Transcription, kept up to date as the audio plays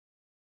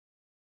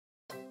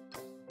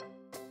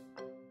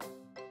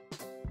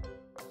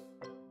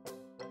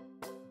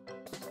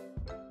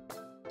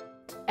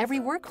Every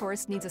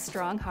workhorse needs a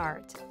strong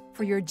heart.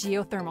 For your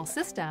geothermal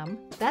system,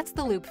 that's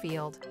the loop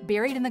field,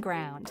 buried in the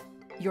ground.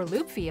 Your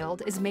loop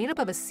field is made up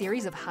of a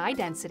series of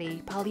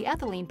high-density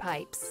polyethylene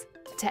pipes.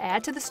 To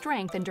add to the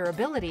strength and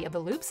durability of the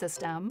loop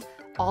system,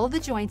 all of the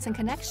joints and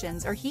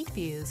connections are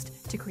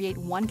heat-fused to create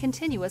one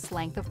continuous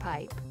length of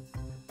pipe.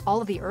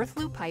 All of the earth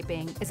loop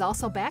piping is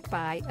also backed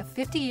by a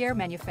 50-year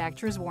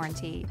manufacturer's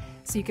warranty,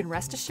 so you can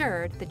rest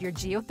assured that your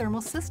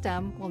geothermal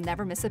system will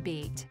never miss a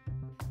beat.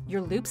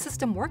 Your loop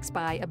system works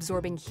by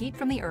absorbing heat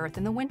from the earth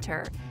in the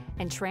winter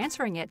and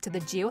transferring it to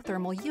the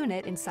geothermal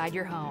unit inside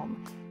your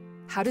home.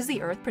 How does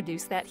the earth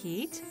produce that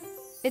heat?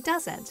 It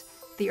doesn't.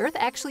 The earth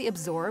actually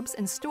absorbs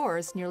and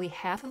stores nearly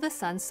half of the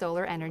sun's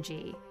solar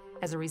energy.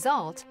 As a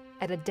result,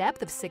 at a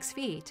depth of 6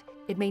 feet,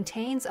 it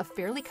maintains a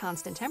fairly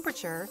constant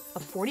temperature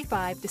of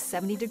 45 to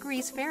 70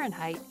 degrees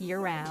Fahrenheit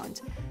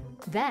year-round.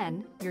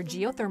 Then, your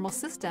geothermal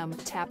system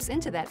taps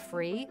into that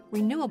free,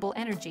 renewable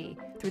energy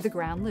through the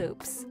ground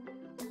loops.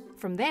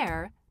 From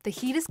there, the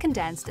heat is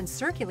condensed and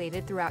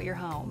circulated throughout your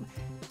home.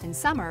 In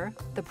summer,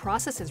 the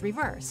process is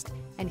reversed,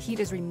 and heat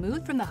is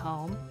removed from the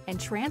home and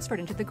transferred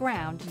into the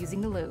ground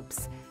using the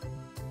loops.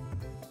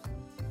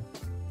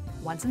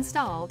 Once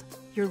installed,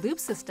 your loop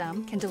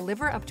system can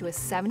deliver up to a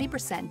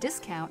 70%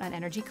 discount on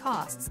energy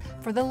costs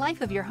for the life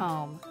of your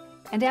home.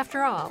 And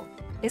after all,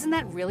 isn't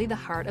that really the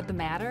heart of the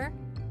matter?